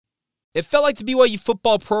It felt like the BYU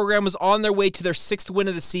football program was on their way to their sixth win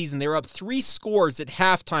of the season. They were up 3 scores at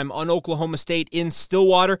halftime on Oklahoma State in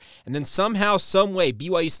Stillwater, and then somehow, someway,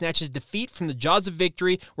 BYU snatches defeat from the jaws of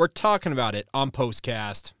victory. We're talking about it on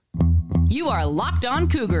POSTCAST. You are Locked On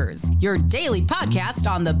Cougars, your daily podcast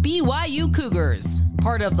on the BYU Cougars,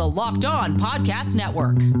 part of the Locked On Podcast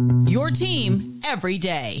Network, your team every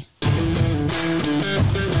day.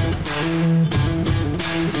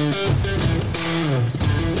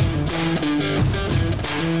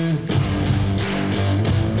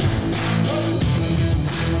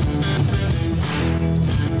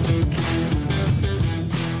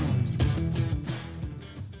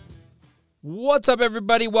 What's up,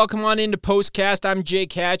 everybody? Welcome on into POSTCAST. I'm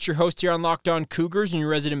Jake Hatch, your host here on Locked On Cougars and your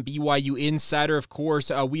resident BYU insider. Of course,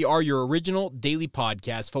 we are your original daily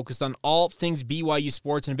podcast focused on all things BYU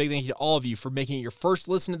sports. And a big thank you to all of you for making it your first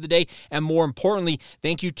listen of the day. And more importantly,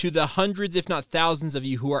 thank you to the hundreds, if not thousands of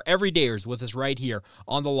you who are everydayers with us right here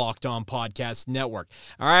on the Locked On Podcast Network.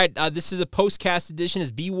 All right, this is a POSTCAST edition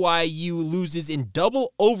as BYU loses in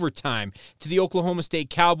double overtime to the Oklahoma State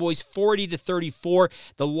Cowboys, 40-34.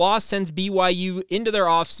 The loss sends BYU into their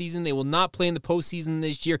offseason. They will not play in the postseason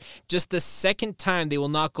this year. Just the second time they will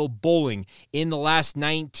not go bowling in the last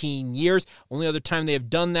 19 years. Only other time they have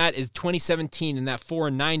done that is 2017 in that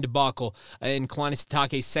 4-9 debacle in Kalani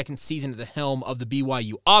Sitake's second season at the helm of the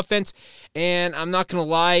BYU offense. And I'm not going to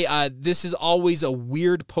lie, this is always a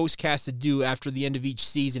weird postcast to do after the end of each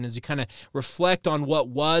season as we kind of reflect on what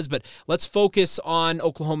was, but let's focus on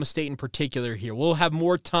Oklahoma State in particular here. We'll have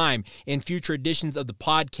more time in future editions of the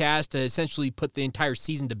podcast to essentially put the entire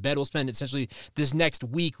season to bed. We'll spend essentially this next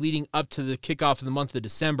week leading up to the kickoff of the month of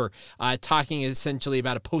December talking essentially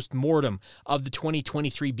about a post-mortem of the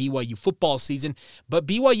 2023 BYU football season. But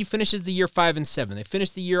BYU finishes the year 5-7. They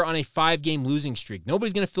finished the year on a 5-game losing streak.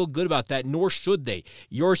 Nobody's going to feel good about that, nor should they.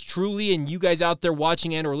 Yours truly and you guys out there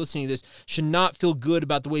watching and or listening to this should not feel good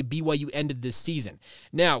about the way BYU ended this season.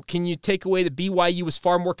 Now, can you take away that BYU was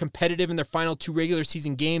far more competitive in their final 2 regular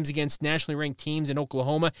season games against nationally ranked teams in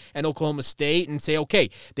Oklahoma and Oklahoma State and say, okay,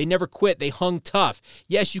 they never quit, they hung tough?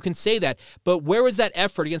 Yes, you can say that, but where was that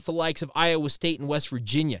effort against the likes of Iowa State and West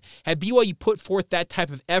Virginia? Had BYU put forth that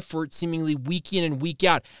type of effort seemingly week in and week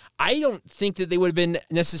out, I don't think that they would have been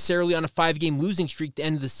necessarily on a 5-game losing streak at the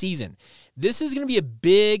end of the season. This is going to be a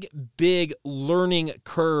big learning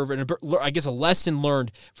curve and I guess a lesson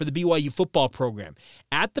learned for the BYU football program.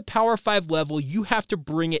 At the Power 5 level, you have to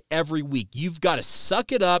bring it every week. You've got to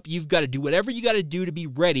suck it up. You've got to do whatever you got to do to be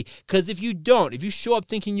ready, because if you don't, if you show up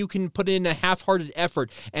thinking you can put in a half-hearted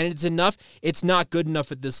effort and it's enough, it's not good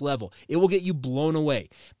enough at this level. It will get you blown away.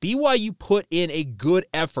 BYU put in a good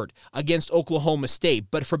effort against Oklahoma State,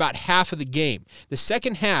 but for about half of the game. The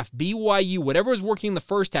second half, BYU, whatever was working in the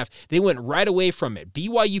first half, they went right away from it.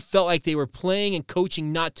 BYU felt like they were playing and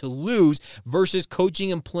coaching not to lose versus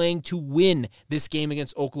coaching and playing to win this game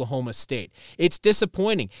against Oklahoma State. It's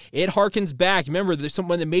disappointing. It harkens back. Remember, there's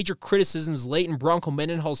one of the major criticisms late in Bronco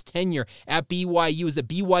Mendenhall's tenure at BYU is that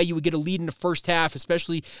BYU would get a lead in the first half,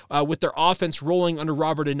 especially with their offense rolling under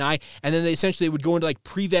Robert and I, and then they essentially would go into like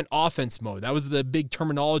prevent offense mode. That was the big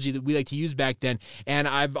terminology that we like to use back then, and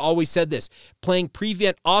I've always said this: playing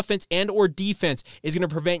prevent offense and or defense is going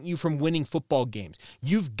to prevent you from winning football games.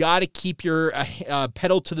 You've got to keep your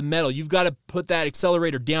pedal to the metal. You've got to put that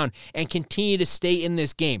accelerator down and continue to stay in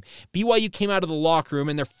this game. BYU came out of the locker room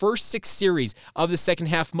and their first 6 series of the second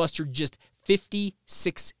half mustered just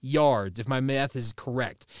 56 yards, if my math is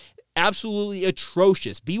correct. Absolutely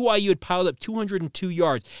atrocious. BYU had piled up 202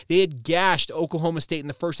 yards. They had gashed Oklahoma State in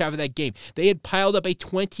the first half of that game. They had piled up a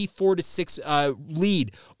 24-6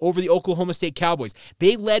 lead over the Oklahoma State Cowboys.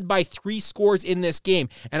 They led by 3 scores in this game,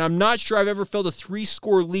 and I'm not sure I've ever felt a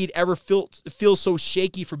 3-score lead ever feel so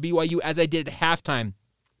shaky for BYU as I did at halftime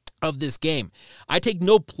of this game. I take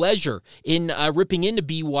no pleasure in ripping into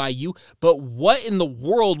BYU, but what in the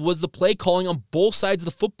world was the play calling on both sides of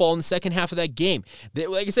the football in the second half of that game?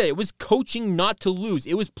 Like I said, it was coaching not to lose.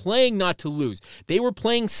 It was playing not to lose. They were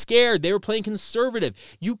playing scared. They were playing conservative.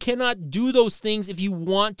 You cannot do those things if you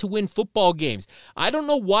want to win football games. I don't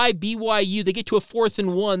know why BYU, they get to a 4th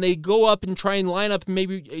and 1, they go up and try and line up and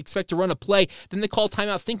maybe expect to run a play, then they call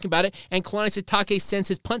timeout thinking about it, and Kalani Sitake sends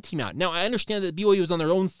his punt team out. Now, I understand that BYU was on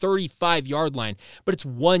their own 30 35-yard line, but it's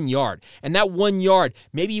 1 yard. And that 1 yard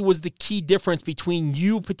maybe was the key difference between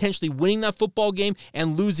you potentially winning that football game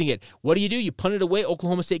and losing it. What do? You punt it away.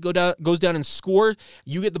 Oklahoma State goes down and scores.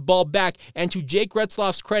 You get the ball back. And to Jake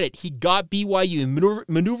Retzloff's credit, he got BYU and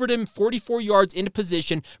maneuvered him 44 yards into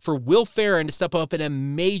position for Will Farron to step up in a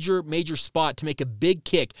major spot to make a big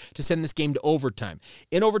kick to send this game to overtime.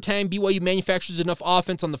 In overtime, BYU manufactures enough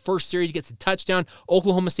offense on the first series, gets a touchdown.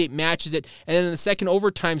 Oklahoma State matches it. And then in the second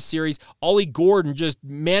overtime series, Ollie Gordon, just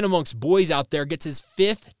man amongst boys out there, gets his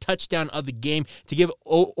 5th touchdown of the game to give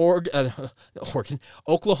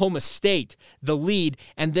Oklahoma State the lead.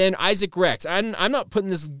 And then Isaac Rex. I'm not putting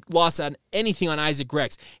this loss on anything on Isaac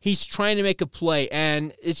Rex. He's trying to make a play,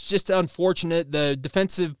 and it's just unfortunate. The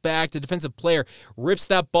defensive player, rips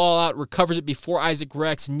that ball out, recovers it before Isaac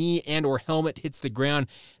Rex's knee and or helmet hits the ground.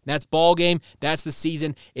 That's ball game. That's the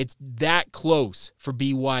season. It's that close for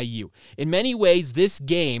BYU. In many ways, this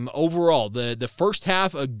game overall, the first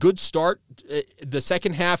half, a good start. The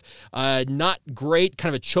second half, not great.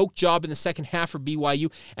 Kind of a choke job in the second half for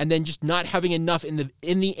BYU. And then just not having enough in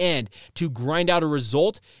the end to grind out a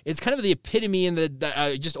result is kind of the epitome and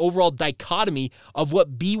the just overall dichotomy of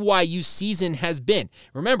what BYU's season has been.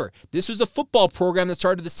 Remember, this was a football program that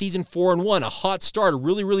started the season 4-1, a hot start, a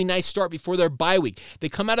really, really nice start before their bye week. They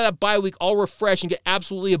come out of that bye week all refreshed and get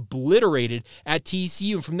absolutely obliterated at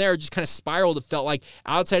TCU. And from there, it just kind of spiraled, it felt like,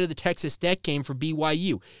 outside of the Texas Tech game for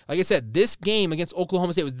BYU. Like I said, this game against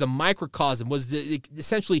Oklahoma State was the microcosm, was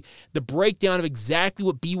essentially the breakdown of exactly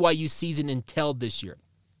what BYU's season entailed this year.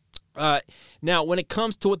 Now, when it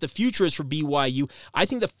comes to what the future is for BYU, I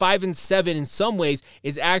think the 5-7 in some ways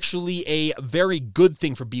is actually a very good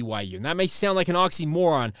thing for BYU. And that may sound like an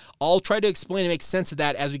oxymoron. I'll try to explain and make sense of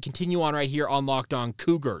that as we continue on right here on Locked On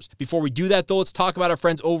Cougars. Before we do that, though, let's talk about our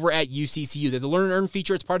friends over at UCCU. They're the Learn and Earn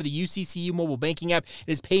feature. It's part of the UCCU mobile banking app.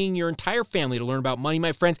 It is paying your entire family to learn about money,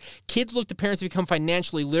 my friends. Kids look to parents to become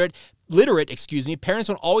financially literate. Parents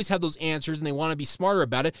don't always have those answers and they want to be smarter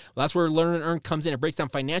about it. Well, that's where Learn and Earn comes in. It breaks down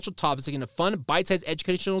financial topics into fun, bite-sized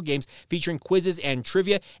educational games featuring quizzes and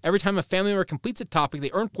trivia. Every time a family member completes a topic,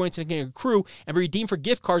 they earn points and can accrue and be redeemed for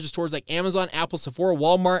gift cards to stores like Amazon, Apple, Sephora,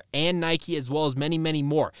 Walmart, and Nike, as well as many, many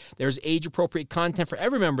more. There's age-appropriate content for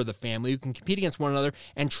every member of the family who can compete against one another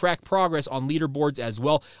and track progress on leaderboards as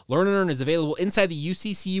well. Learn and Earn is available inside the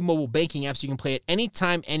UCCU mobile banking app, so you can play it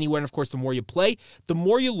anytime, anywhere. And of course, the more you play, the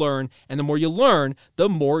more you learn. And the more you learn, the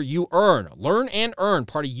more you earn. Learn and Earn,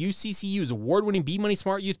 part of UCCU's award-winning Be Money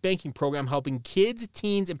Smart Youth Banking Program, helping kids,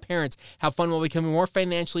 teens, and parents have fun while becoming more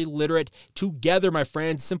financially literate together, my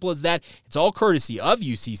friends. Simple as that. It's all courtesy of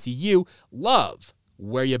UCCU. Love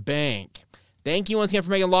where you bank. Thank you once again for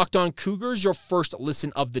making Locked On Cougars your first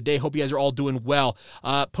listen of the day. Hope you guys are all doing well.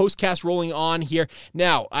 Postcast rolling on here.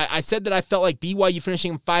 Now, I said that I felt like BYU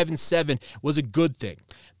finishing 5-7 was a good thing.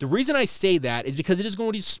 The reason I say that is because it is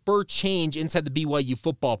going to spur change inside the BYU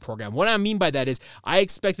football program. What I mean by that is I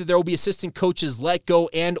expect that there will be assistant coaches let go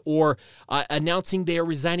and or announcing they are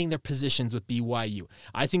resigning their positions with BYU.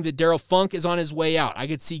 I think that Daryl Funk is on his way out. I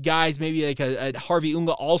could see guys maybe like a Harvey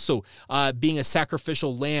Unga also being a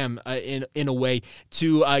sacrificial lamb in a way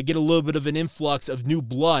to get a little bit of an influx of new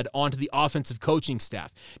blood onto the offensive coaching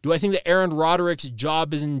staff. Do I think that Aaron Roderick's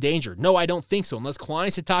job is in danger? No, I don't think so. Unless Kalani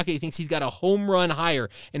Sitake thinks he's got a home run hire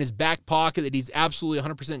in his back pocket that he's absolutely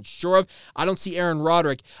 100% sure of, I don't see Aaron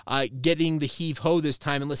Roderick getting the heave-ho this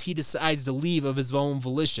time unless he decides to leave of his own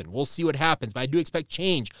volition. We'll see what happens, but I do expect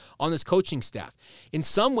change on this coaching staff. In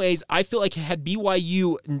some ways, I feel like had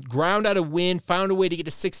BYU ground out a win, found a way to get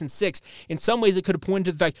to 6-6, in some ways it could have pointed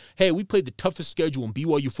to the fact, hey, we played the toughest schedule in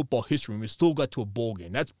BYU football history and we still got to a bowl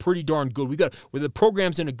game. That's pretty darn good. The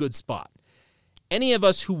program's in a good spot. Any of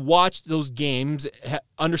us who watched those games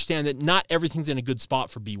understand that not everything's in a good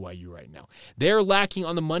spot for BYU right now. They're lacking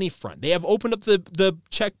on the money front. They have opened up the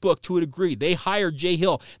checkbook to a degree. They hired Jay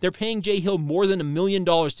Hill. They're paying Jay Hill more than $1 million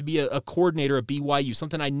to be a coordinator at BYU,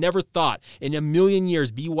 something I never thought in a million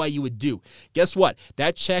years BYU would do. Guess what?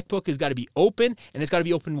 That checkbook has got to be open, and it's got to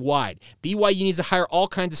be open wide. BYU needs to hire all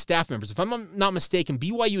kinds of staff members. If I'm not mistaken,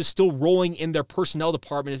 BYU is still rolling in their personnel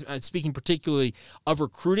department, speaking particularly of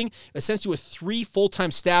recruiting, essentially with 3 full-time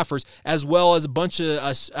staffers as well as a bunch of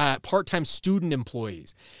part-time student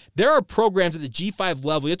employees. There are programs at the G5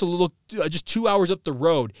 level, you have to look just 2 hours up the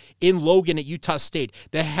road in Logan at Utah State,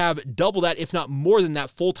 that have double that, if not more than that,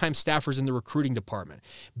 full-time staffers in the recruiting department.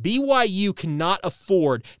 BYU cannot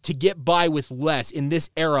afford to get by with less in this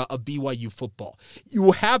era of BYU football. You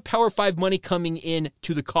will have Power 5 money coming in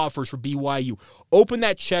to the coffers for BYU. Open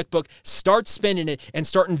that checkbook, start spending it, and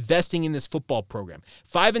start investing in this football program.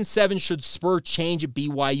 5-7 should spur change at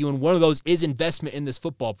BYU, and one of those is investment in this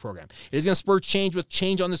football program. It is going to spur change with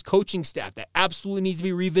change on this coaching staff that absolutely needs to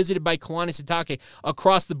be revisited by Kalani Sitake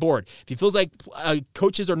across the board. If he feels like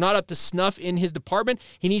coaches are not up to snuff in his department,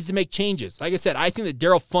 he needs to make changes. Like I said, I think that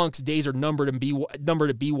Daryl Funk's days are numbered at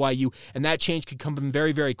BYU, and that change could come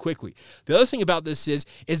very, very quickly. The other thing about this is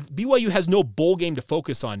BYU has no bowl game to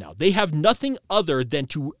focus on now. They have nothing other than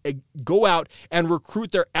to go out and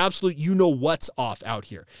recruit their absolute you-know-what's off out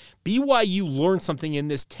here. BYU learned something in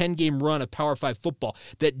this 10-game run of Power 5 football,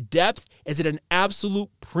 that depth is at an absolute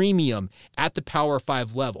premium at the Power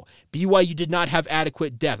 5 level. BYU did not have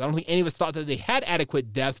adequate depth. I don't think any of us thought that they had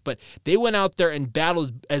adequate depth, but they went out there and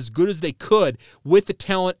battled as good as they could with the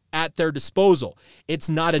talent at their disposal. It's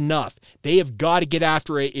not enough. They have got to get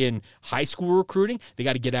after it in high school recruiting. They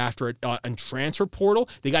got to get after it on transfer portal.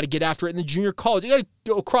 They got to get after it in the junior college. They got to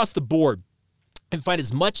go across the board and find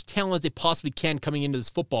as much talent as they possibly can coming into this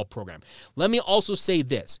football program. Let me also say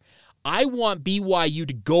this. I want BYU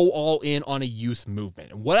to go all in on a youth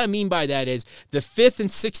movement. And what I mean by that is the 5th and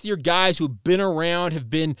 6th year guys who have been around, have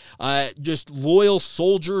been just loyal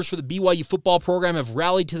soldiers for the BYU football program, have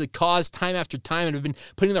rallied to the cause time after time and have been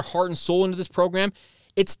putting their heart and soul into this program.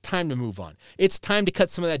 It's time to move on. It's time to cut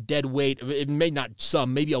some of that dead weight. It may not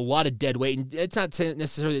some, maybe a lot of dead weight. And it's not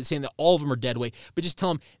necessarily saying that all of them are dead weight, but just tell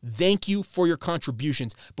them, thank you for your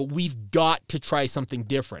contributions, but we've got to try something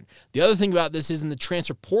different. The other thing about this is in the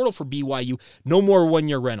transfer portal for BYU, no more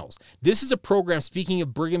one-year rentals. This is a program, speaking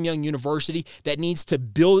of Brigham Young University, that needs to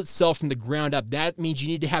build itself from the ground up. That means you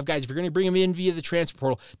need to have guys, if you're going to bring them in via the transfer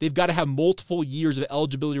portal, they've got to have multiple years of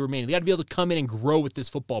eligibility remaining. They got to be able to come in and grow with this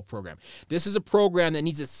football program. This is a program that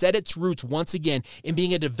needs to set its roots once again in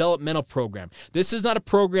being a developmental program. This is not a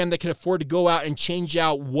program that can afford to go out and change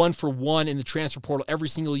out one for one in the transfer portal every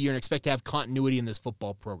single year and expect to have continuity in this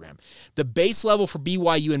football program. The base level for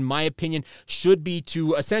BYU, in my opinion, should be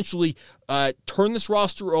to essentially turn this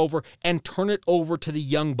roster over and turn it over to the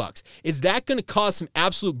young bucks. Is that going to cause some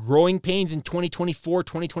absolute growing pains in 2024,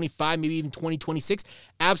 2025, maybe even 2026?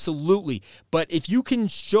 Absolutely. But if you can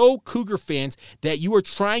show Cougar fans that you are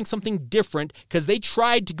trying something different, because they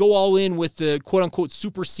tried to go all in with the quote-unquote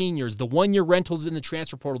super seniors, the one-year rentals in the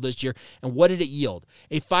transfer portal this year, and what did it yield?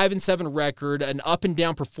 A 5-7 record, an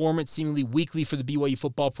up-and-down performance seemingly weekly for the BYU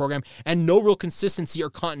football program, and no real consistency or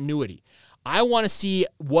continuity. I want to see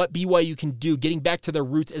what BYU can do getting back to their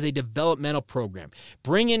roots as a developmental program.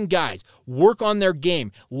 Bring in guys, work on their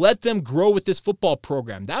game, let them grow with this football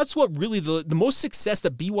program. That's what really the most success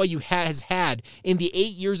that BYU has had in the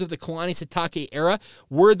 8 years of the Kalani Sitake era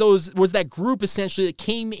was that group essentially that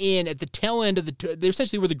came in at the tail end of they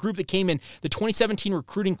essentially were the group that came in the 2017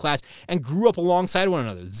 recruiting class and grew up alongside one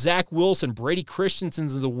another. Zach Wilson, Brady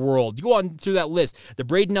Christensen's of the world. You go on through that list. The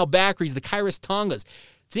Braden Al-Bakris, the Kairos Tongas.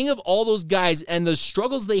 Think of all those guys and the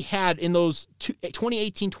struggles they had in those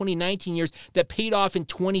 2018, 2019 years that paid off in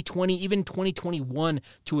 2020, even 2021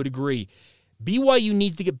 to a degree. BYU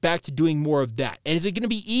needs to get back to doing more of that. And is it going to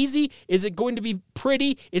be easy? Is it going to be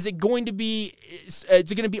pretty? Is it going to be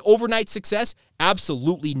overnight success?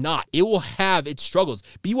 Absolutely not. It will have its struggles.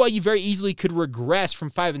 BYU very easily could regress from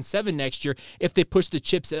 5-7 next year if they push the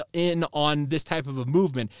chips in on this type of a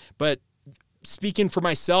movement. But speaking for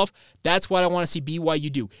myself, that's what I want to see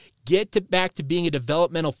BYU do. Get back to being a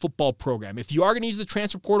developmental football program. If you are going to use the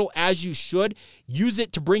transfer portal, as you should, use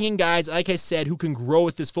it to bring in guys, like I said, who can grow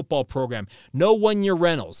with this football program. No one-year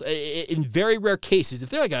rentals. In very rare cases,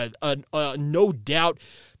 if they're like a no doubt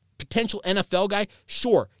potential NFL guy,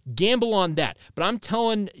 sure, gamble on that. But I'm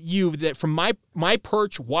telling you that from my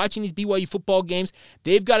perch watching these BYU football games,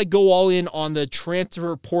 they've got to go all in on the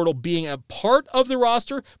transfer portal being a part of the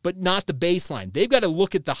roster, but not the baseline. They've got to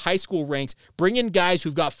look at the high school ranks, bring in guys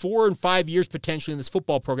who've got 4 and 5 years potentially in this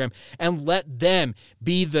football program, and let them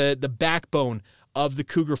be the backbone of the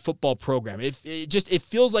Cougar football program. It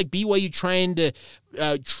feels like BYU trying to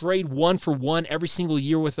trade one for one every single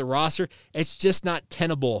year with the roster. It's just not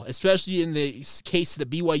tenable, especially in the case that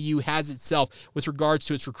BYU has itself with regards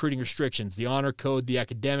to its recruiting restrictions, the honor code, the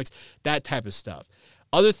academics, that type of stuff.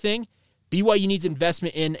 Other thing, BYU needs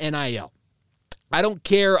investment in NIL. I don't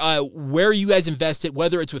care where you guys invest it,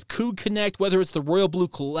 whether it's with Coug Connect, whether it's the Royal Blue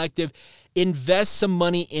Collective. Invest some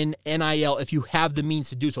money in NIL if you have the means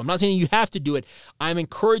to do so. I'm not saying you have to do it. I'm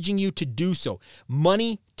encouraging you to do so.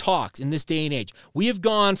 Money talks in this day and age. We have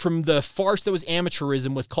gone from the farce that was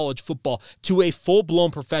amateurism with college football to a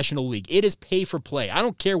full-blown professional league. It is pay for play. I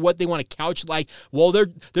don't care what they want to couch like, well,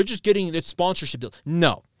 they're just getting the sponsorship deal.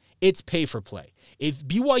 No, it's pay for play. If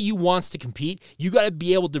BYU wants to compete, you got to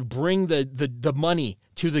be able to bring the money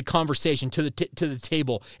to the conversation, to the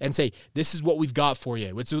table, and say, this is what we've got for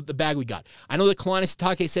you. What's the bag we got? I know that Kalani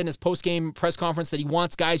Sitake said in his post-game press conference that he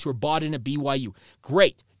wants guys who are bought in at BYU.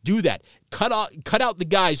 Great. Do that. Cut out the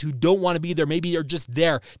guys who don't want to be there. Maybe they're just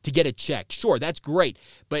there to get a check. Sure, that's great.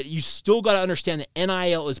 But you still got to understand that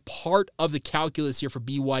NIL is part of the calculus here for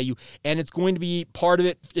BYU, and it's going to be part of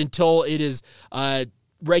it until it is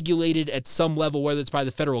regulated at some level, whether it's by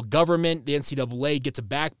the federal government, the NCAA gets a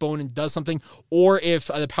backbone and does something, or if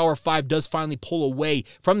the Power 5 does finally pull away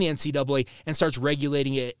from the NCAA and starts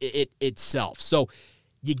regulating it itself. So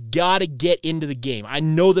you got to get into the game. I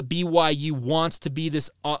know that BYU wants to be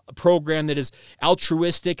this program that is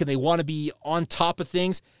altruistic and they want to be on top of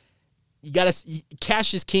things. You got to,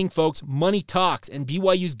 cash is king, folks. Money talks, and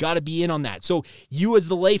BYU's got to be in on that. So you as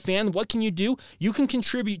the lay fan, what can you do? You can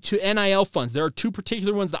contribute to NIL funds. There are two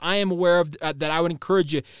particular ones that I am aware of that I would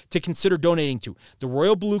encourage you to consider donating to. The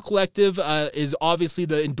Royal Blue Collective is obviously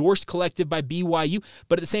the endorsed collective by BYU,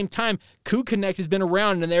 but at the same time, Coug Connect has been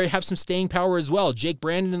around, and they have some staying power as well. Jake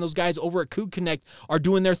Brandon and those guys over at Coug Connect are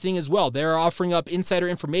doing their thing as well. They're offering up insider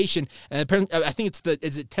information, and I think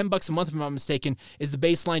is it $10 a month, if I'm not mistaken, is the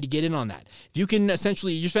baseline to get in on that. If you can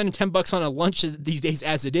essentially, you're spending $10 on a lunch these days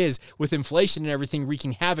as it is, with inflation and everything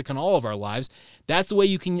wreaking havoc on all of our lives. That's the way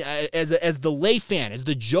you can, as the lay fan, as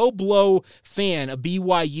the Joe Blow fan of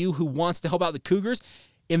BYU who wants to help out the Cougars,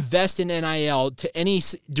 invest in NIL to any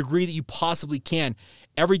degree that you possibly can.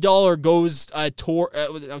 Every dollar goes toward,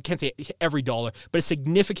 I can't say every dollar, but a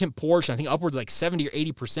significant portion, I think upwards like 70 or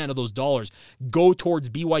 80% of those dollars go towards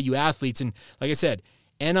BYU athletes. And like I said,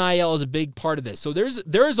 NIL is a big part of this. So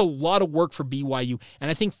there is a lot of work for BYU,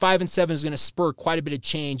 and I think 5-7 is going to spur quite a bit of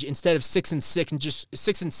change instead of 6-6, and just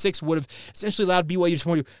 6-6 would have essentially allowed BYU to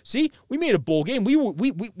point to, see, we made a bowl game.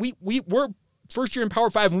 We're first year in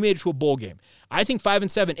Power 5, and we made it to a bowl game. I think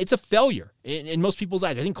 5-7, it's a failure in most people's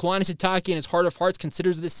eyes. I think Kalani Sitake in his heart of hearts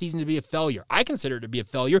considers this season to be a failure. I consider it to be a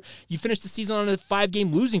failure. You finished the season on a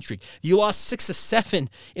 5-game losing streak. You lost 6-7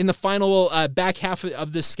 in the final back half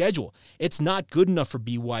of this schedule. It's not good enough for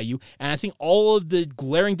BYU, and I think all of the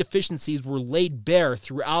glaring deficiencies were laid bare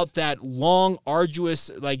throughout that long, arduous,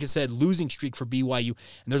 like I said, losing streak for BYU,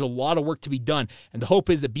 and there's a lot of work to be done, and the hope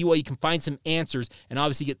is that BYU can find some answers and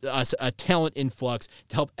obviously get us a talent influx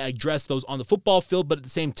to help address those on the football field, but at the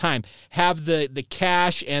same time have the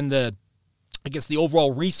cash and the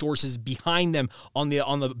overall resources behind them on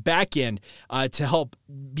the back end to help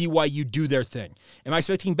BYU do their thing. Am I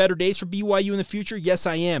expecting better days for BYU in the future? Yes,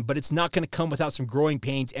 I am, but it's not going to come without some growing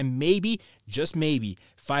pains, and maybe, just maybe,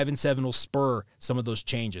 5-7 will spur some of those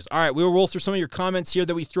changes. All right, we will roll through some of your comments here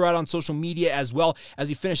that we threw out on social media as well as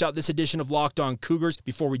we finish out this edition of Locked On Cougars.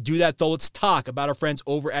 Before we do that, though, let's talk about our friends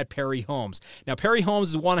over at Perry Homes. Now, Perry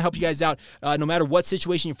Homes want to help you guys out no matter what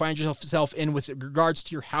situation you find yourself in with regards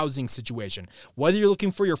to your housing situation. Whether you're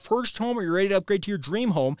looking for your first home or you're ready to upgrade to your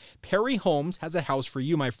dream home, Perry Homes has a house for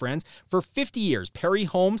you, my friends. For 50 years, Perry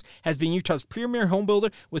Homes has been Utah's premier home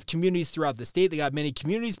builder with communities throughout the state. They got many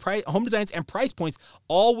communities, home designs, and price points,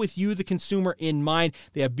 all with you, the consumer, in mind.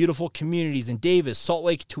 They have beautiful communities in Davis, Salt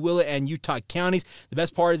Lake, Tooele, and Utah counties. The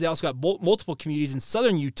best part is they also got multiple communities in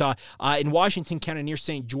southern Utah, in Washington County near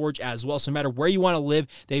St. George as well. So no matter where you want to live,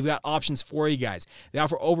 they've got options for you guys. They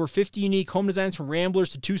offer over 50 unique home designs from ramblers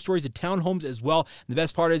to 2 stories to townhomes as well. And the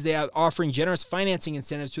best part is they are offering generous financing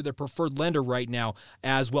incentives to their preferred lender right now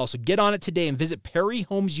as well. So get on it today and visit Perry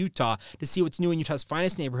Homes Utah to see what's new in Utah's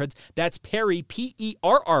finest neighborhoods. That's Perry, Perry,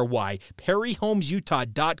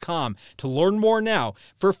 PerryHomesUtah.com to learn more now.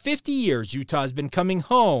 For 50 years, Utah has been coming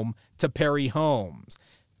home to Perry Homes.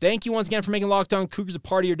 Thank you once again for making Locked On Cougars a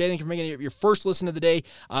part of your day. Thank you for making it your first listen of the day.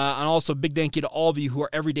 And also a big thank you to all of you who are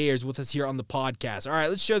everydayers with us here on the podcast. All right,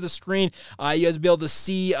 let's share the screen. You guys will be able to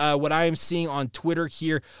see what I am seeing on Twitter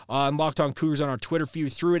here on Locked On Cougars on our Twitter feed. We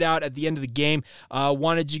threw it out at the end of the game.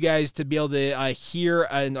 Wanted you guys to be able to hear,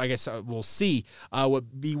 and I guess we'll see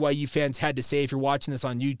what BYU fans had to say. If you're watching this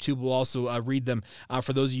on YouTube, we'll also read them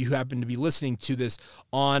for those of you who happen to be listening to this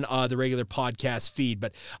on the regular podcast feed.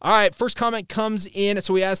 But all right, first comment comes in.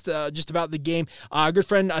 So we POSTCAST just about the game. Our good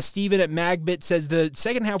friend Steven at Magbit says the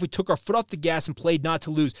second half we took our foot off the gas and played not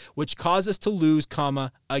to lose, which caused us to lose,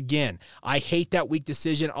 again. I hate that weak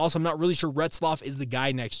decision. Also, I'm not really sure Retzloff is the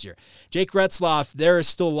guy next year. Jake Retzloff, there is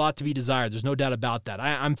still a lot to be desired. There's no doubt about that.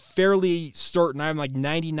 I'm fairly certain, I'm like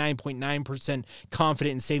 99.9%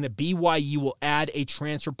 confident in saying that BYU will add a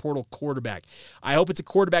transfer portal quarterback. I hope it's a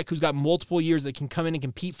quarterback who's got multiple years that can come in and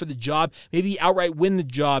compete for the job, maybe outright win the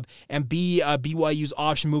job, and be BYU's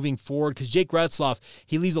option moving forward, because Jake Retzloff,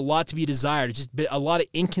 he leaves a lot to be desired. It's just been a lot of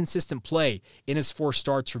inconsistent play in his 4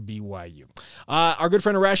 starts for BYU. Our good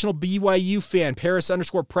friend, Irrational BYU fan,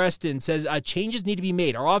 Paris_Preston, says changes need to be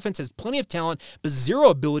made. Our offense has plenty of talent, but zero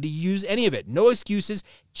ability to use any of it. No excuses,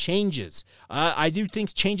 changes. I do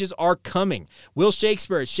think changes are coming. Will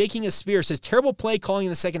Shakespeare, shaking a spear, says terrible play calling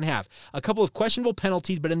in the second half. A couple of questionable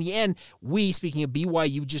penalties, but in the end, speaking of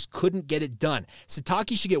BYU, just couldn't get it done.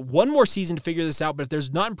 Satake should get one more season to figure this out, but if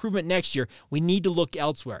there's not improvement next year, we need to look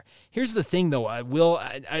elsewhere. Here's the thing, though, Will,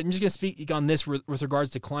 I'm just going to speak on this with regards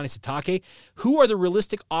to Kalani Satake. Who are the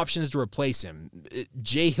realistic options to replace him?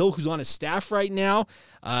 Jay Hill, who's on his staff right now?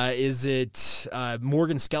 Is it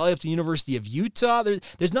Morgan Skelly up to the University of Utah?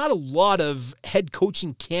 There's not a lot of head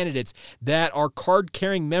coaching candidates that are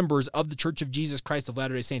card-carrying members of the Church of Jesus Christ of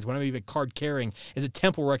Latter-day Saints. When I mean card-carrying, is a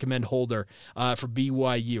Temple recommend holder for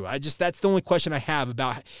BYU. That's the only question I have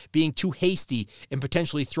about being too hasty and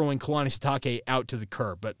potentially throwing Kalani Satake out to the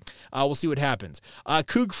curb. But we'll see what happens.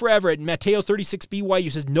 Coug Forever at Mateo36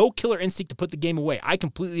 BYU says, no killer instinct to put the game away. I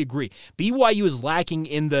completely agree. BYU is lacking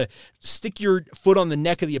in the stick your foot on the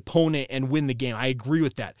neck of the opponent and win the game. I agree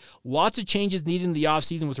with that. Lots of changes needed in the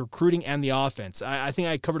offseason with recruiting and the offense. I think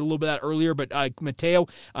I covered a little bit of that earlier, but Mateo,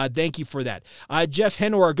 thank you for that. Jeff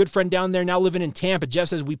Henor, our good friend down there, now living in Tampa. Jeff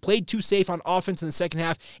says, we played too safe on offense in the second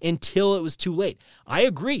half until it was too late. I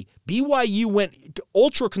agree. BYU went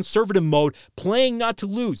ultra-conservative mode, playing not to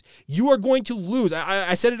lose. You are going to lose.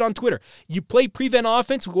 I said it on Twitter. You play prevent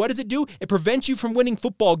offense. What does it do? It prevents you from winning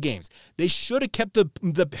football games. They should have kept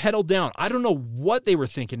the pedal down. I don't know what they were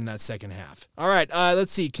thinking in that second half. All right,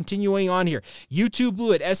 let's see. Continuing on here. YouTube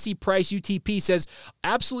Blue at SC Price UTP says,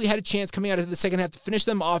 absolutely had a chance coming out of the second half to finish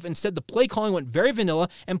them off. Instead, the play calling went very vanilla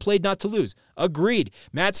and played not to lose. Agreed.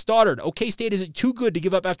 Matt Stoddard, OK State is too good to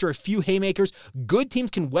give up after a few haymakers. Good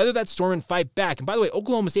teams can weather that storm and fight back. And by the way,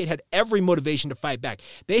 Oklahoma State had every motivation to fight back.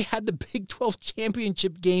 They had the Big 12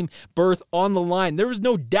 championship game berth on the line. There was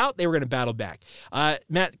no doubt they were going to battle back.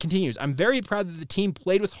 Matt continues, I'm very proud that the team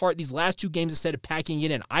played with heart these last 2 games instead of packing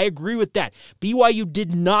it in. I agree with that. BYU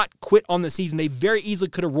did not quit on the season. They very easily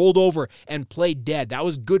could have rolled over and played dead. That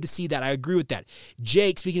was good to see that. I agree with that.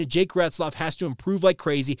 Jake, speaking of Jake Retzloff, has to improve like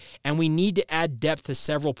crazy, and we need to add depth to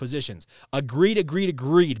several positions.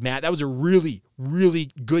 Agreed, Matt. That was a really,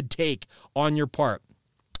 really good take on your part.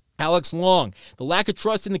 Alex Long, the lack of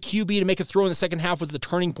trust in the QB to make a throw in the second half was the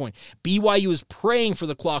turning point. BYU is praying for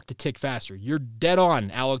the clock to tick faster. You're dead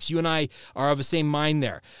on, Alex. You and I are of the same mind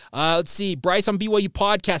there. Let's see. Bryce on BYU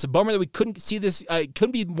podcast. A bummer that we couldn't see this,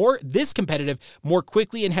 couldn't be this competitive more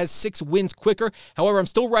quickly and has 6 wins quicker. However, I'm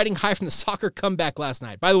still riding high from the soccer comeback last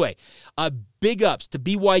night. By the way, big ups to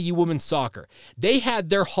BYU women's soccer. They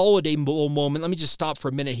had their holiday bowl moment. Let me just stop for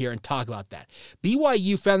a minute here and talk about that.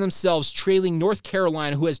 BYU found themselves trailing North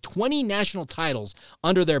Carolina, who has 20 national titles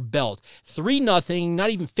under their belt. 3-0, not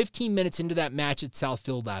even 15 minutes into that match at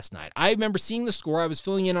Southfield last night. I remember seeing the score. I was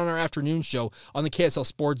filling in on our afternoon show on the KSL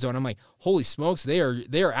Sports Zone. I'm like, holy smokes, they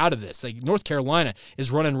are out of this. Like, North Carolina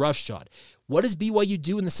is running roughshod. What does BYU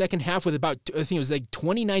do in the second half with about, I think it was like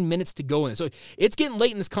 29 minutes to go in? So it's getting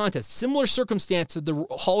late in this contest. Similar circumstance to the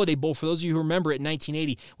Holiday Bowl, for those of you who remember it, in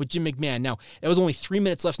 1980 with Jim McMahon. Now, there was only 3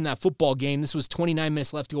 minutes left in that football game. This was 29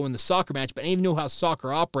 minutes left to go in the soccer match, but I didn't even know how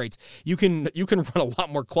soccer operates. You can run a lot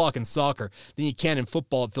more clock in soccer than you can in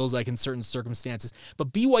football, it feels like, in certain circumstances.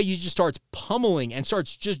 But BYU just starts pummeling and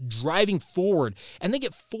starts just driving forward, and they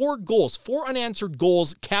get 4 goals, 4 unanswered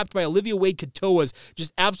goals, capped by Olivia Wade-Katoa's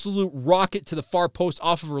just absolute rocket to the far post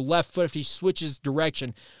off of her left foot if she switches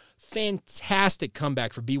direction. Fantastic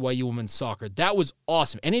comeback for BYU women's soccer. That was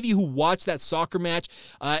awesome. Any of you who watched that soccer match,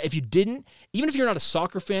 if you didn't, even if you're not a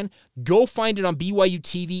soccer fan, go find it on BYU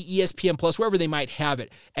TV, ESPN Plus, wherever they might have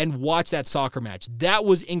it, and watch that soccer match. That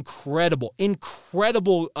was incredible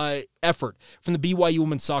effort from the BYU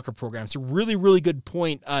women's soccer program. It's a really, really good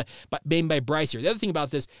point made by Bryce here. The other thing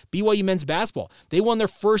about this, BYU men's basketball, they won their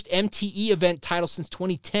first MTE event title since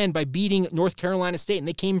 2010 by beating North Carolina State, and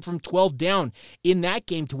they came from 12 down in that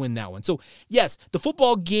game to win win that one. So, yes, the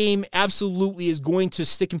football game absolutely is going to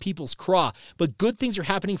stick in people's craw, but good things are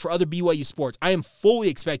happening for other BYU sports. I am fully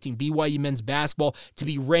expecting BYU men's basketball to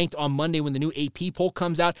be ranked on Monday when the new AP poll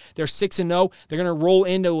comes out. They're 6-0. They're going to roll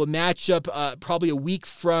into a matchup probably a week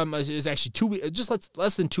from, it's actually 2 weeks, just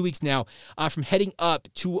less than 2 weeks now, from heading up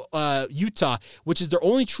to Utah, which is their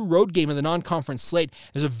only true road game in the non-conference slate.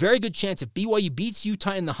 There's a very good chance if BYU beats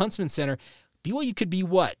Utah in the Huntsman Center, BYU could be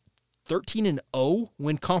 13-0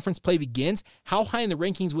 when conference play begins. How high in the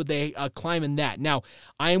rankings would they climb in that? Now,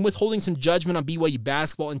 I am withholding some judgment on BYU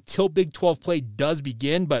basketball until Big 12 play does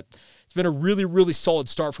begin, but it's been a really, really solid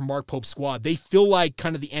start from Mark Pope's squad. They feel like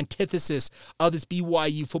kind of the antithesis of this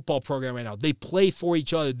BYU football program right now. They play for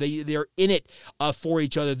each other. They're in it for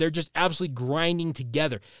each other. They're just absolutely grinding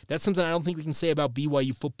together. That's something I don't think we can say about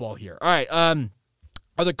BYU football here. All right,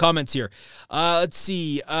 other comments here. Let's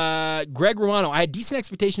see. Greg Romano, I had decent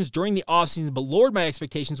expectations during the offseason, but lowered my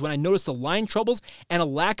expectations when I noticed the line troubles and a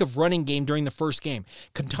lack of running game during the first game.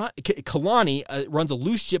 Kalani runs a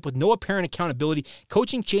loose ship with no apparent accountability.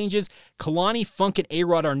 Coaching changes. Kalani, Funk, and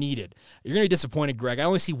A-Rod are needed. You're going to be disappointed, Greg. I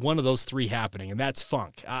only see one of those three happening, and that's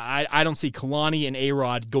Funk. I don't see Kalani and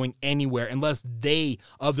A-Rod going anywhere unless they,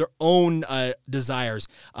 of their own desires,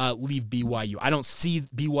 leave BYU. I don't see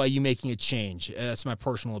BYU making a change. That's my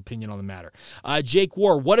personal opinion on the matter. Jake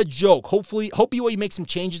War, what a joke. Hope BYU makes some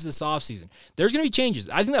changes this offseason. There's going to be changes.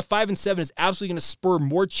 I think that 5-7 is absolutely going to spur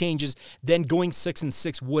more changes than going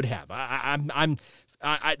 6-6 would have.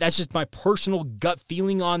 That's just my personal gut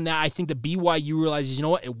feeling on that. I think the BYU realizes, you know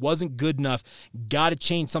what, it wasn't good enough. Got to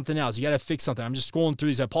change something else. You got to fix something. I'm just scrolling through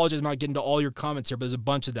these. I apologize I'm not getting to all your comments here, but there's a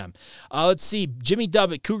bunch of them. Let's see. Jimmy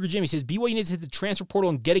Dubbett, Cougar Jimmy says, BYU needs to hit the transfer portal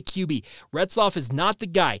and get a QB. Retzloff is not the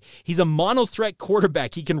guy. He's a mono-threat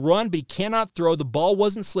quarterback. He can run, but he cannot throw. The ball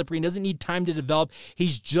wasn't slippery. He doesn't need time to develop.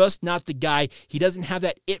 He's just not the guy. He doesn't have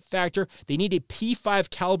that it factor. They need a P5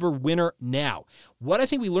 caliber winner now. What I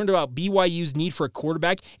think we learned about BYU's need for a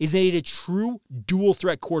quarterback is they need a true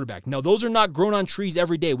dual-threat quarterback. Now, those are not grown on trees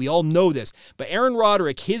every day. We all know this. But Aaron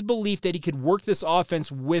Roderick, his belief that he could work this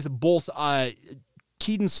offense with both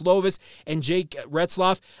Keaton Slovis and Jake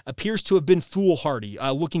Retzloff appears to have been foolhardy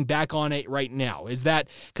looking back on it right now.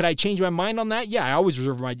 Could I change my mind on that? Yeah, I always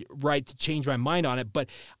reserve my right to change my mind on it, but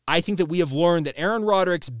I think that we have learned that Aaron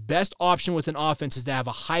Roderick's best option with an offense is to have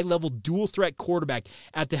a high-level dual-threat quarterback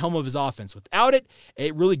at the helm of his offense. Without it,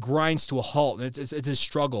 it really grinds to a halt. It's a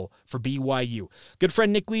struggle for BYU. Good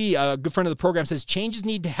friend Nick Lee, a good friend of the program, says, changes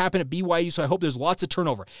need to happen at BYU, so I hope there's lots of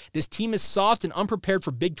turnover. This team is soft and unprepared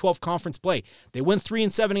for Big 12 conference play. They went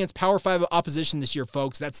 3-7 against Power 5 opposition this year,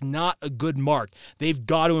 folks. That's not a good mark. They've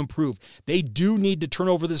got to improve. They do need to turn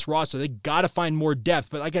over this roster. They got to find more depth.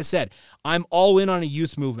 But like I said, I'm all in on a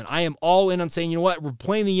youth movement. I am all in on saying, you know what, we're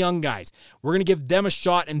playing the young guys. We're going to give them a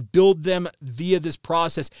shot and build them via this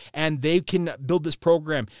process, and they can build this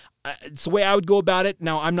program. It's the way I would go about it.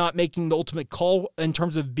 Now, I'm not making the ultimate call in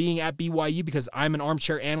terms of being at BYU because I'm an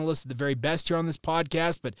armchair analyst at the very best here on this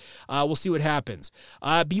podcast, but we'll see what happens.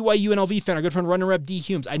 BYU NLV fan, our good friend Runner Rep D.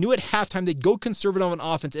 Humes. I knew at halftime they'd go conservative on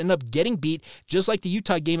offense, ended up getting beat just like the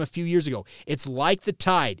Utah game a few years ago. It's like the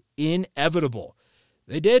Tide, inevitable.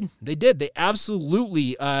 They did. They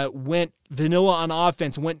absolutely went vanilla on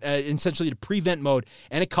offense, went essentially to prevent mode,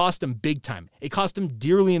 and it cost them big time. It cost them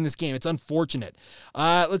dearly in this game. It's unfortunate.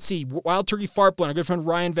 Let's see. Wild Turkey Fartblend, our good friend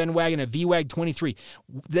Ryan Van Wagen at VWAG23.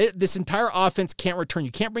 This entire offense can't return.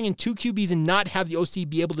 You can't bring in two QBs and not have the OC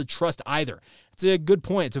be able to trust either. It's a good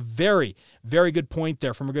point. It's a very, very good point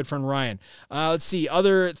there from a good friend Ryan. Let's see.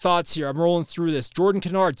 Other thoughts here. I'm rolling through this. Jordan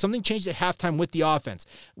Kennard, something changed at halftime with the offense.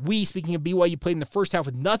 Speaking of BYU, played in the first half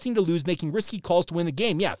with nothing to lose, making risky calls to win the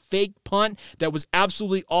game. Yeah, fake punt. That was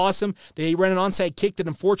absolutely awesome. They ran an onside kick that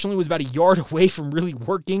unfortunately was about a yard away from really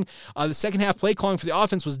working. The second half play calling for the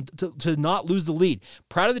offense was to not lose the lead.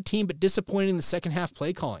 Proud of the team, but disappointed in the second half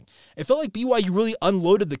play calling. It felt like BYU really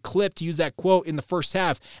unloaded the clip, to use that quote, in the first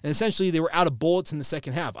half, and essentially they were out of bullets in the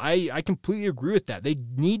second half. I completely agree with that. They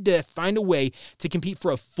need to find a way to compete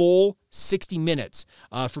for a full 60 minutes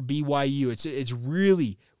for BYU. It's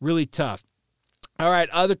really, really tough. All right,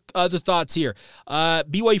 other thoughts here.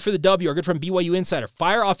 BYU for the W, our good friend BYU Insider.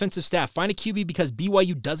 Fire offensive staff. Find a QB because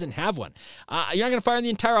BYU doesn't have one. You're not going to fire the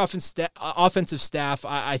entire offensive staff,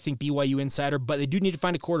 I think, BYU Insider, but they do need to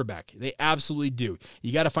find a quarterback. They absolutely do.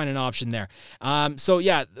 You got to find an option there. So,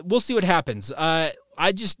 yeah, we'll see what happens.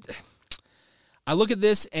 I look at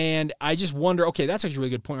this and I just wonder, okay, that's actually a really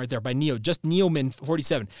good point right there by Neo, just Neoman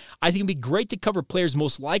 47. I think it'd be great to cover players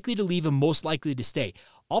most likely to leave and most likely to stay.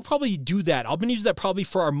 I'll probably do that. I'll be using that probably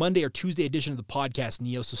for our Monday or Tuesday edition of the podcast,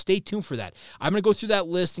 Neo. So stay tuned for that. I'm going to go through that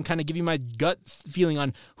list and kind of give you my gut feeling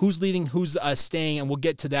on who's leaving, who's staying, and we'll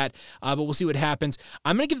get to that. But we'll see what happens.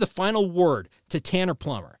 I'm going to give the final word to Tanner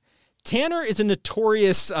Plummer. Tanner is a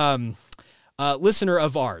notorious listener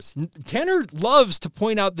of ours. Tanner loves to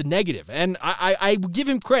point out the negative, and I give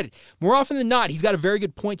him credit. More often than not, he's got a very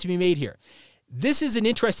good point to be made here. This is an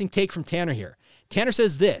interesting take from Tanner here. Tanner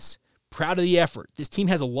says this: proud of the effort. This team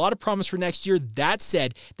has a lot of promise for next year. That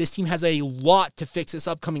said, this team has a lot to fix this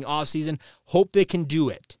upcoming offseason. Hope they can do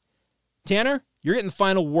it. Tanner, you're getting the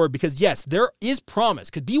final word because, yes, there is promise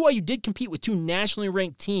because BYU did compete with two nationally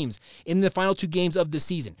ranked teams in the final two games of the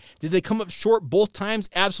season. Did they come up short both times?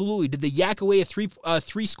 Absolutely. Did they yak away a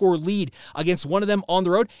three-score lead against one of them on the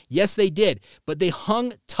road? Yes, they did. But they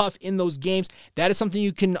hung tough in those games. That is something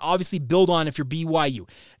you can obviously build on if you're BYU.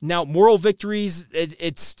 Now, moral victories,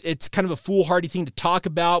 it's kind of a foolhardy thing to talk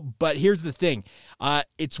about, but here's the thing.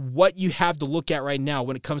 It's what you have to look at right now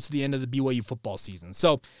when it comes to the end of the BYU football season.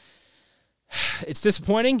 So, it's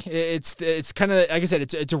disappointing. It's kind of, like I said,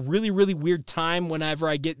 it's a really, really weird time whenever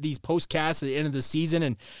I get these postcasts at the end of the season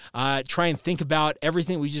and try and think about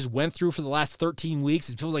everything we just went through for the last 13 weeks.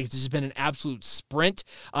 It feels like it's just been an absolute sprint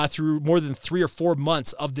through more than 3 or 4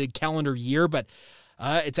 months of the calendar year, but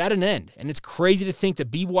it's at an end, and it's crazy to think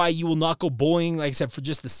that BYU will not go bowling, like I said, for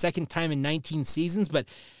just the second time in 19 seasons, but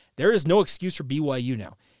there is no excuse for BYU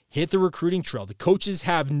now. Hit the recruiting trail. The coaches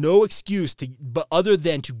have no excuse but other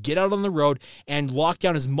than to get out on the road and lock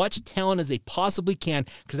down as much talent as they possibly can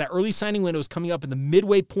because that early signing window is coming up in the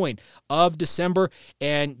midway point of December,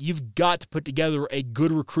 and you've got to put together a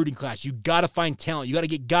good recruiting class. You've got to find talent. You got to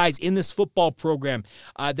get guys in this football program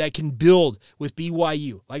that can build with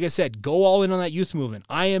BYU. Like I said, go all in on that youth movement.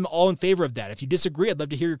 I am all in favor of that. If you disagree, I'd love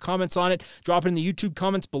to hear your comments on it. Drop it in the YouTube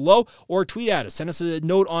comments below or tweet at us. Send us a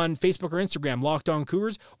note on Facebook or Instagram, Locked On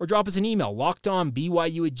Cougars, or drop us an email,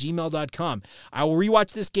 lockedonbyu@gmail.com. I will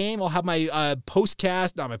rewatch this game. I'll have my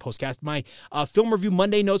my film review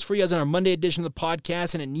Monday notes for you guys on our Monday edition of the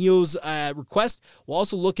podcast, and at Neo's request, we'll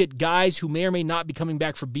also look at guys who may or may not be coming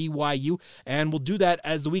back for BYU, and we'll do that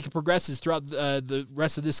as the week progresses throughout the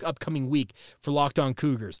rest of this upcoming week for Locked On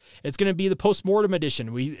Cougars. It's going to be the post-mortem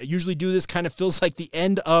edition. We usually do this, kind of feels like the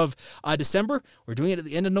end of December. We're doing it at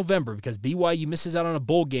the end of November because BYU misses out on a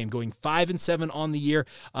bowl game, going 5-7 on the year.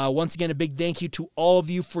 Once again, a big thank you to all of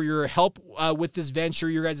you for your help with this venture.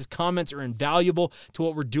 Your guys' comments are invaluable to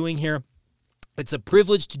what we're doing here. It's a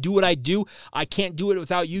privilege to do what I do. I can't do it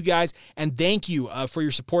without you guys. And thank you for your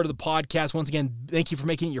support of the podcast. Once again, thank you for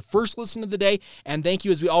making it your first listen of the day. And thank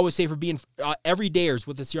you, as we always say, for being everydayers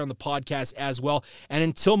with us here on the podcast as well. And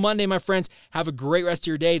until Monday, my friends, have a great rest of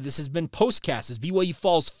your day. This has been POSTCAST as BYU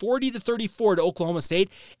falls 40-34 to Oklahoma State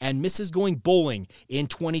and misses going bowling in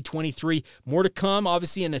 2023. More to come,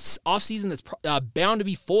 obviously, in this offseason that's bound to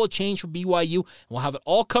be full of change for BYU. And we'll have it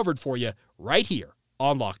all covered for you right here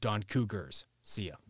on Locked On Cougars. See ya.